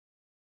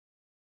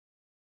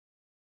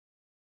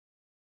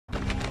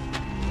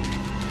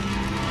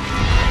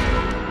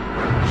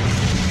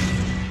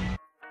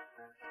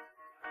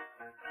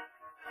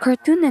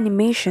Cartoon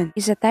animation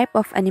is a type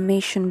of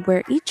animation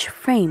where each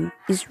frame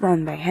is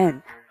drawn by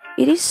hand.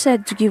 It is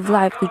said to give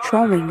life to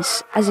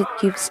drawings as it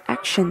gives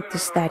action to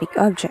static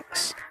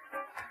objects.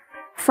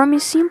 From a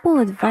simple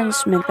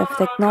advancement of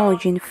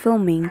technology in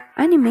filming,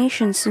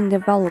 animation soon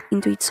developed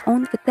into its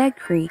own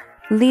category,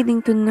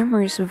 leading to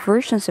numerous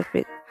versions of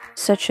it,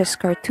 such as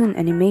cartoon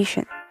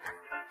animation.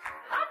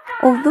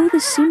 Although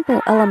the simple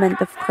element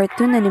of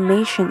cartoon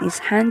animation is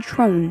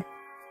hand-drawn,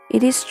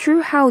 it is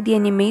through how the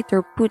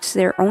animator puts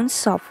their own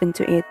self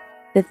into it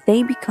that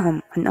they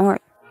become an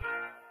art.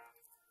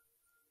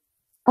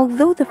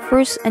 Although the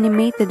first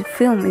animated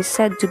film is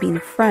said to be in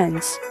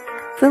France,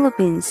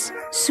 Philippines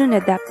soon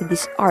adapted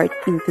this art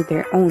into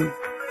their own.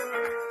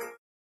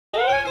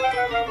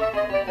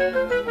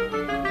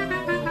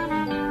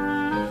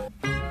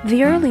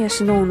 The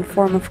earliest known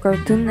form of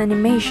cartoon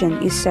animation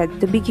is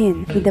said to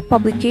begin with the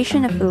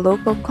publication of a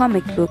local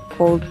comic book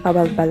called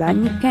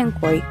Kabalbalan ni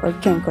Kenkoy or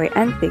Kenkoy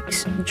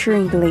Antics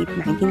during the late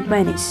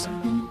 1920s.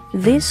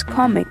 This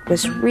comic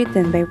was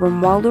written by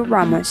Romualdo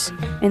Ramos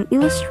and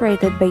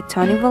illustrated by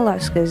Tony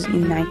Velasquez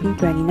in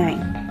 1929.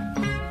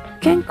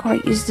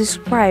 Kenkoy is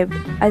described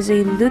as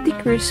a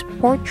ludicrous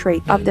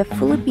portrait of the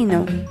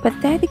Filipino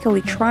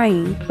pathetically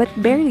trying but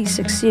barely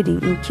succeeding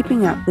in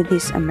keeping up with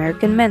his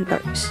American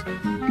mentors.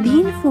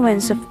 The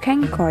influence of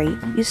Kenkoy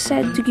is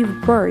said to give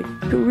birth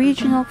to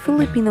regional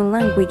Filipino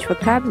language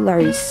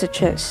vocabularies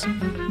such as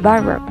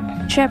Barak,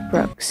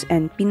 Cheprox,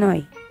 and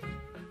Pinoy.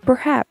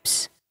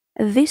 Perhaps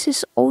this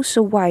is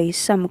also why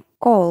some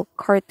call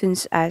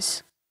cartoons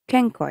as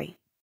Kenkoy.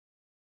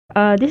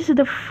 This is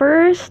the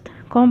first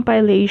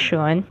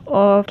compilation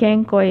of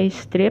Kenkoy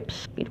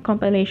strips,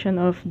 compilation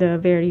of the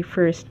very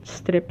first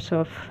strips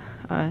of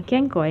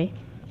Kenkoy.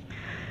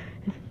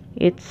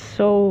 It's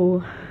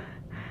so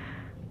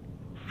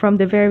from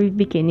the very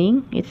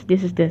beginning. The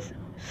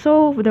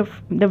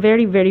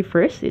very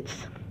first.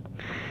 It's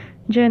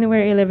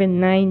January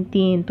 11,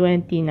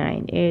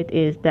 1929. It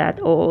is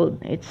that old.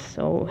 It's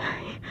so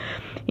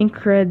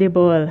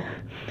incredible.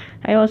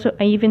 I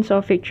even saw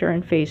a picture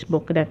on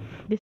Facebook that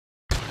this.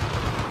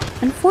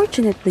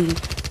 Unfortunately,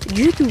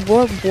 due to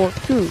World War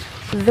II,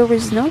 there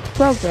was no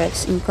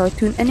progress in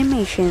cartoon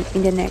animation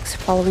in the next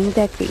following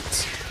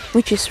decades,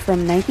 which is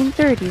from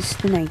 1930s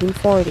to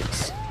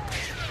 1940s.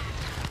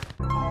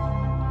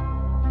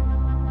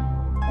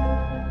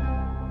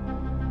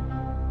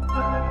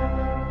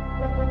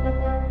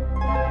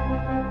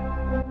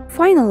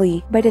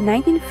 Finally, by the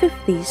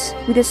 1950s,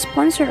 with the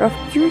sponsor of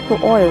Curico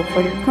Oil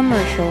for their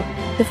commercial,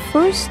 the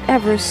first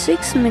ever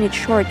 6-minute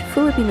short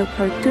Filipino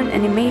cartoon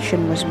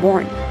animation was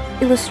born.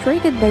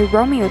 Illustrated by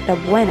Romeo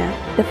Tabuena,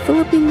 the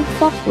Philippine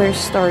folklore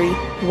story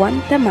Juan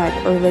Tamad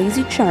or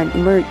Lazy Chan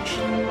emerged.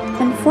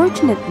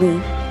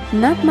 Unfortunately,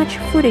 not much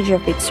footage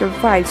of it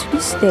survives to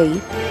this day.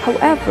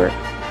 However,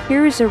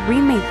 here is a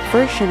remade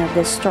version of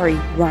the story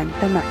Juan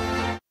Tamad.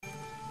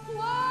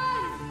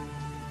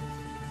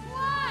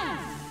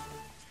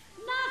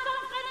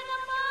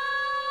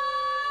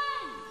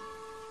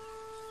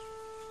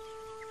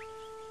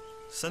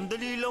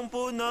 Sandali lang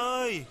po,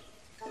 Nay.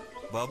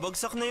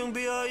 Babagsak na yung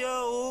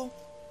biyaya, oh.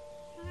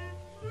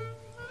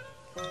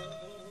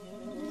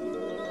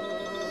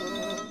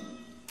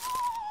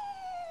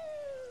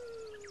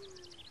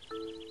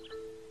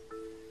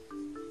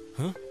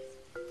 Huh?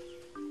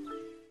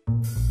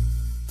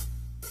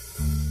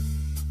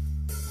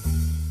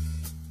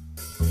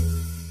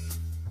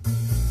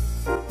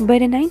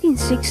 By the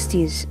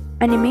 1960s,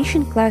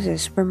 animation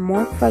classes were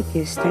more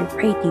focused on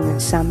creating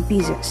ensemble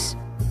pieces.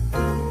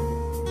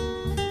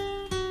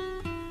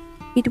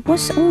 It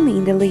was only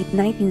in the late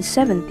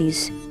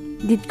 1970s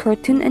did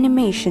cartoon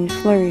animation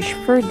flourish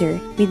further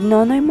with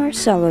Nonoy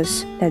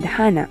Marcelo's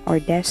Tadhana or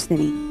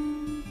Destiny.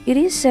 It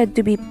is said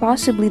to be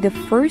possibly the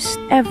first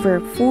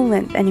ever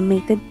full-length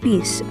animated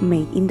piece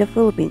made in the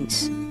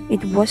Philippines.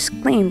 It was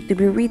claimed to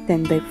be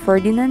written by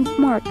Ferdinand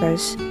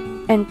Marcos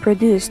and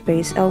produced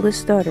by his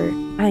eldest daughter,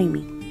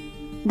 Aimee.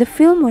 The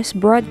film was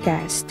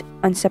broadcast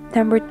on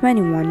September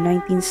 21,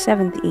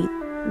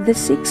 1978, the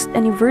 6th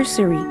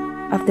anniversary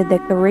of the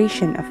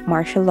Declaration of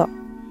Martial Law.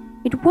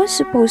 It was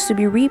supposed to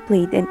be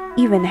replayed and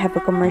even have a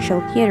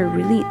commercial theater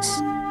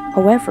release.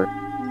 However,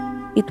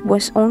 it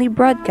was only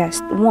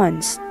broadcast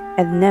once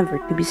and never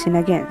to be seen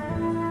again.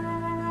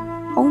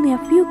 Only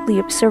a few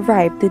clips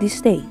survive to this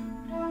day.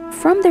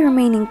 From the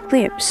remaining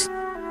clips,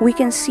 we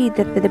can see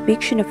that the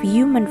depiction of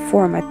human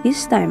form at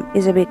this time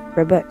is a bit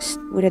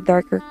robust, with a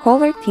darker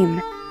color theme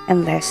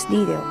and less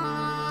detail.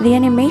 The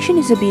animation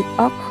is a bit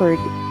awkward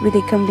with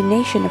a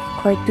combination of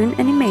cartoon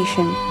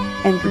animation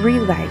and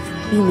real-life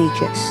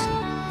images.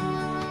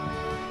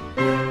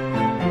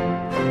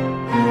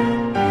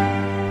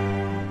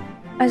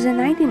 As the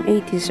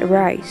 1980s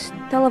arose,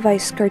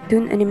 televised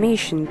cartoon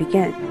animation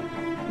began.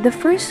 The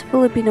first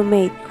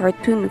Filipino-made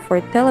cartoon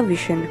for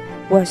television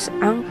was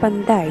Ang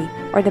Panday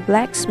or The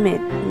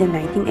Blacksmith in the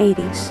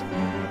 1980s.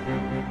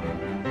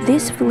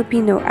 This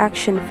Filipino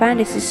action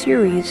fantasy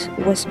series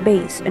was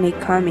based on a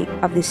comic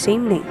of the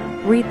same name,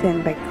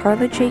 written by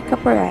Carlo J.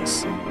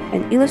 Caparas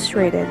and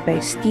illustrated by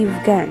Steve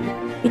Gunn.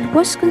 It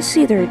was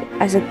considered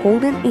as a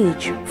golden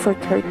age for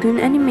cartoon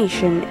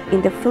animation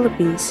in the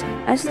Philippines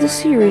as the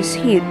series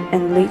hit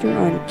and later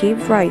on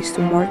gave rise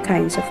to more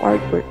kinds of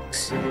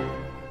artworks.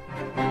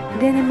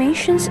 The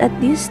animations at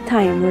this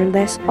time were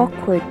less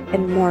awkward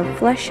and more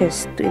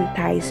flashes to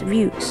entice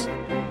views.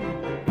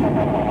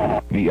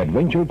 The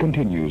adventure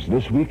continues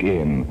this week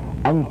in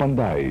Ang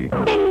Panday.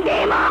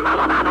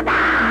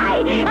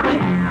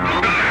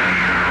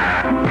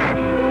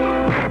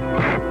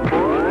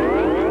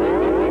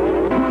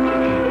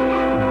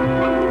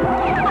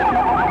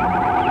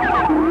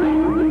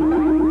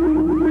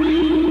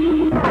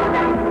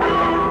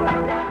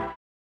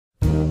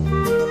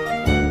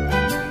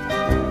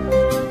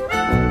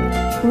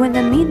 When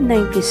the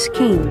mid-90s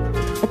came,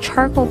 a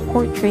charcoal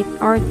portrait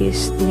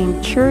artist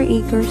named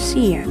Cherry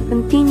Garcia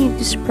continued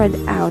to spread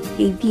out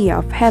the idea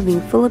of having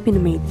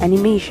Filipino-made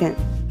animation.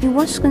 He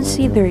was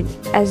considered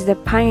as the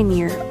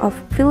pioneer of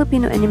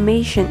Filipino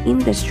animation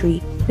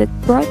industry that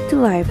brought to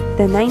life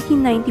the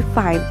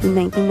 1995 to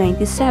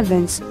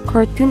 1997's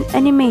cartoon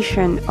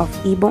animation of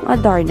Ibong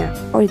Adarna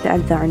or the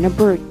Adarna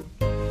Bird.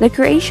 The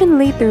creation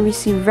later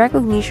received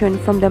recognition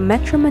from the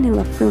Metro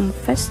Manila Film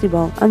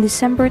Festival on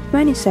December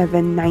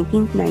 27,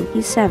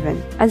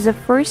 1997 as the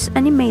first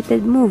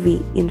animated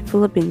movie in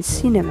Philippine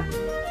cinema.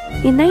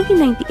 In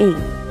 1998,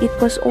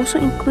 it was also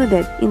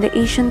included in the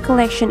Asian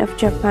collection of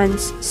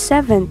Japan's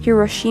 7th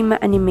Hiroshima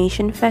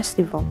Animation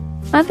Festival.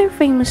 Other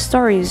famous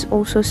stories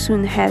also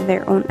soon had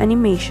their own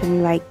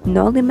animation like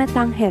No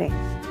Limitang Here.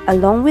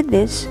 Along with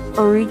this,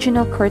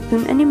 original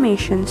cartoon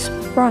animations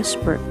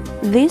prospered.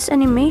 These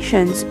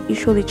animations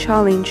usually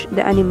challenge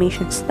the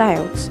animation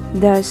styles,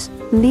 thus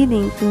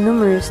leading to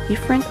numerous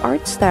different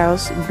art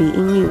styles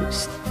being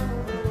used.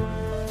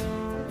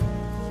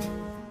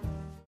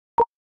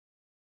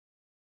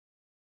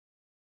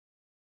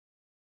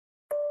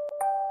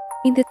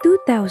 In the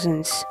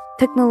 2000s,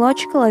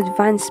 technological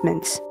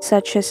advancements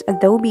such as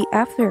Adobe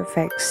After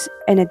Effects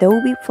and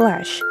Adobe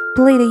Flash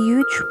played a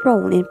huge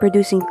role in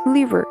producing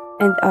clever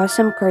and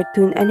awesome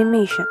cartoon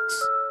animations.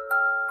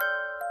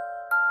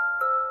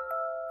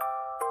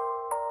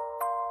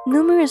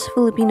 Numerous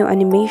Filipino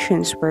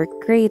animations were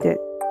created.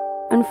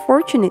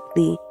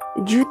 Unfortunately,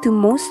 due to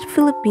most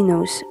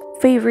Filipinos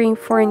favoring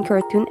foreign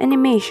cartoon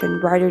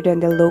animation rather than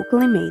the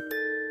locally made,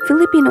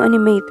 Filipino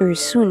animators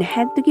soon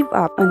had to give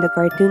up on the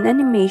cartoon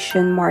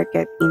animation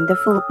market in the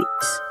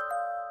Philippines.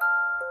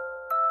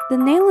 The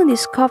nail in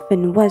this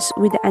coffin was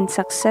with the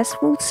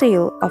unsuccessful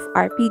sale of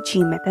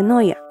RPG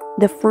Metanoia,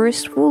 the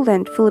first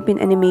full-length Philippine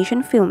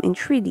animation film in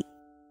 3D.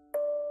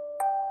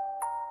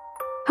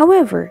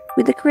 However,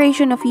 with the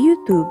creation of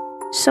YouTube,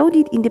 so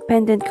did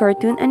independent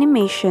cartoon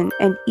animation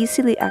and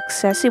easily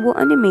accessible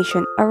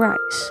animation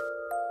arise.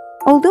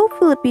 Although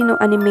Filipino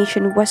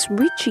animation was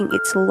reaching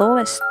its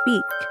lowest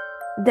peak,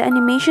 the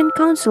Animation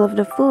Council of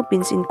the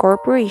Philippines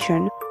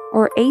Incorporation,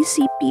 or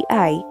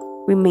ACPI,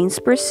 remains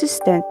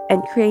persistent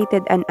and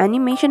created an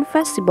animation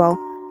festival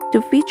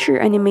to feature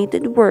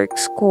animated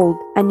works called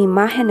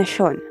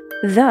Animahenasyon.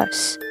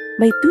 Thus,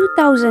 by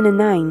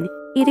 2009,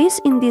 it is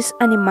in this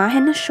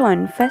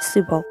Animahenasyon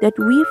festival that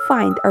we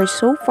find our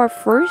so far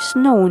first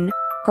known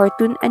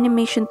cartoon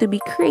animation to be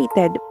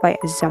created by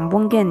a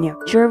Zamboangueño,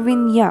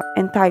 Jervin Yap,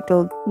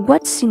 entitled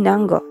What's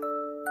Sinango?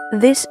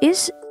 This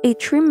is a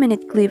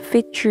 3-minute clip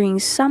featuring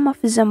some of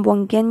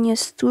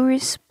Zamboangueño's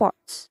tourist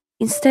spots.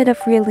 Instead of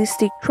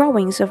realistic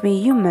drawings of a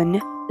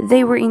human,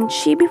 they were in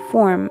chibi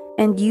form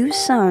and used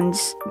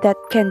sounds that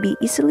can be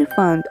easily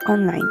found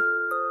online.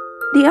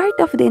 The art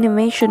of the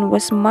animation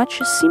was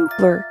much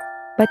simpler,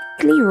 but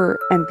clearer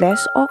and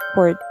less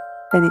awkward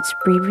than its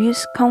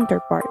previous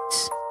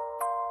counterparts.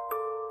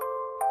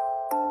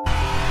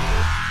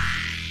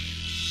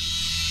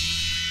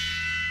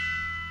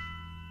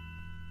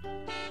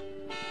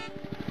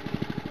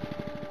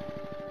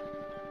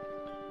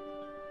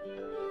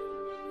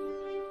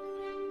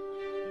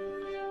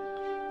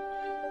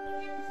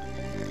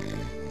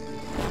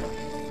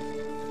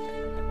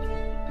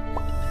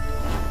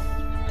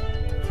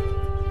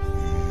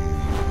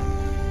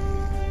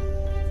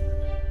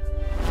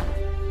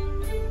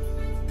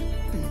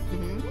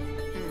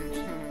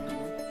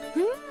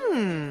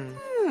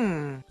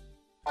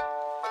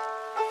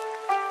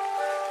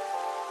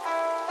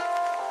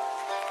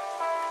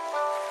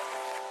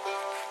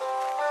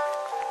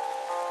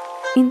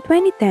 In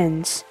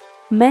 2010s,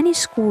 many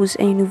schools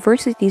and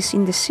universities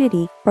in the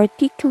city,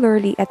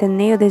 particularly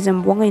Ateneo de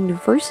Zamboanga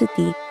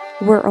University,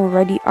 were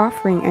already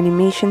offering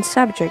animation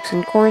subjects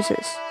and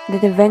courses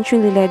that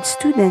eventually led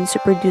students to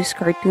produce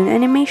cartoon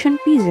animation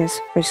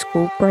pieces for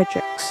school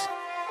projects.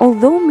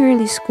 Although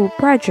merely school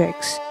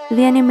projects,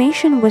 the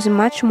animation was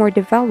much more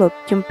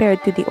developed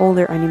compared to the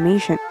older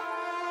animation.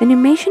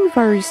 Animation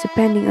varies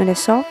depending on the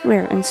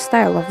software and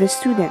style of the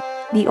student.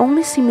 The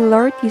only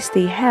similarities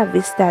they have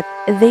is that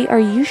they are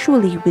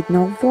usually with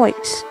no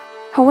voice.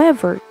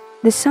 However,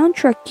 the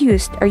soundtrack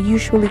used are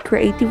usually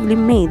creatively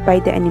made by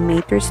the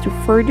animators to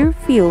further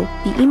feel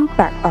the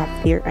impact of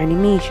their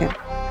animation.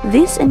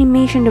 This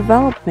animation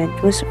development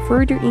was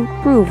further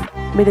improved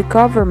by the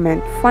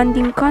government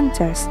funding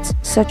contests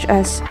such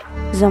as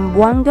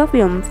Zamboanga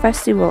Film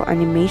Festival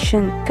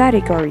Animation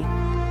category.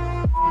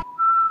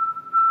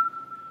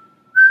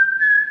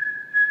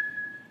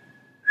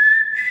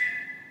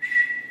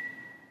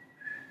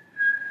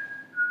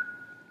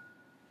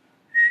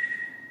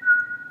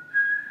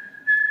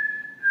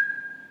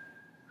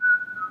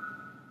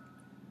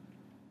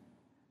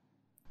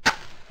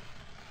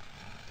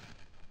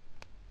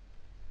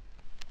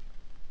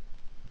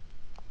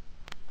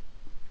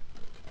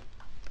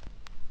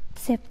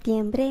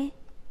 Septiembre,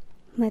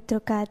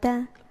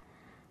 madrugada,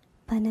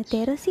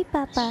 panadero si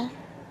Papa,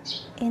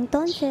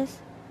 entonces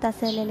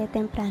tasalele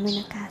temprano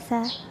na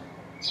casa.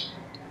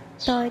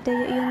 Tayo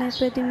dayo yung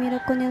pwede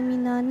mira con el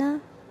minana.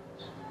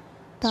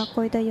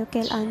 Takoy dayo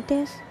kel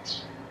antes,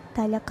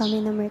 tala kami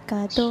na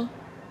merkado.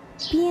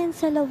 Bien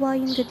sa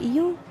lawayon gad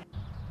iyo.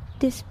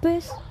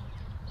 Después,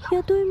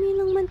 ya dormi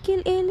lang man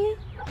kel ele.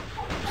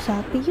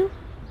 Sabi yo,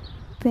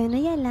 bueno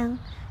ya lang,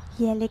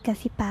 yale ka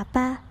si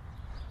Papa.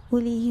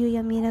 Ulihiyo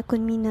ya mira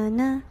con mi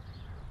nana.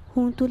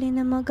 Junto le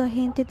na mga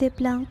agente de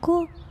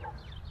blanco.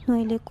 No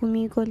ile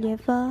conmigo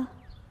lleva.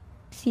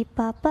 Si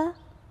Papa,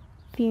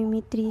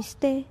 firme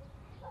triste.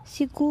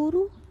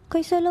 Siguro,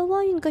 kay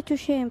salawayin ka siya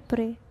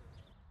syempre.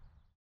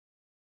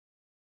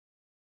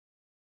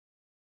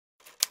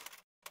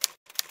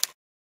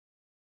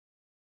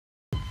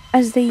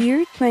 As the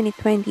year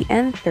 2020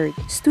 entered,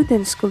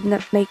 students could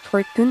not make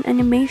cartoon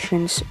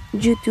animations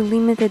due to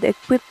limited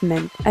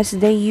equipment, as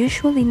they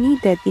usually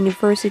needed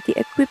university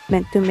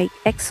equipment to make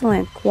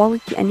excellent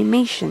quality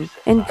animation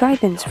and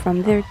guidance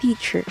from their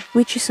teacher,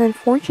 which is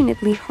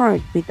unfortunately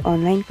hard with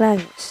online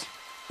classes.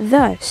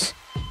 Thus,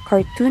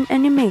 cartoon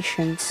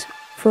animations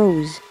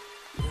froze.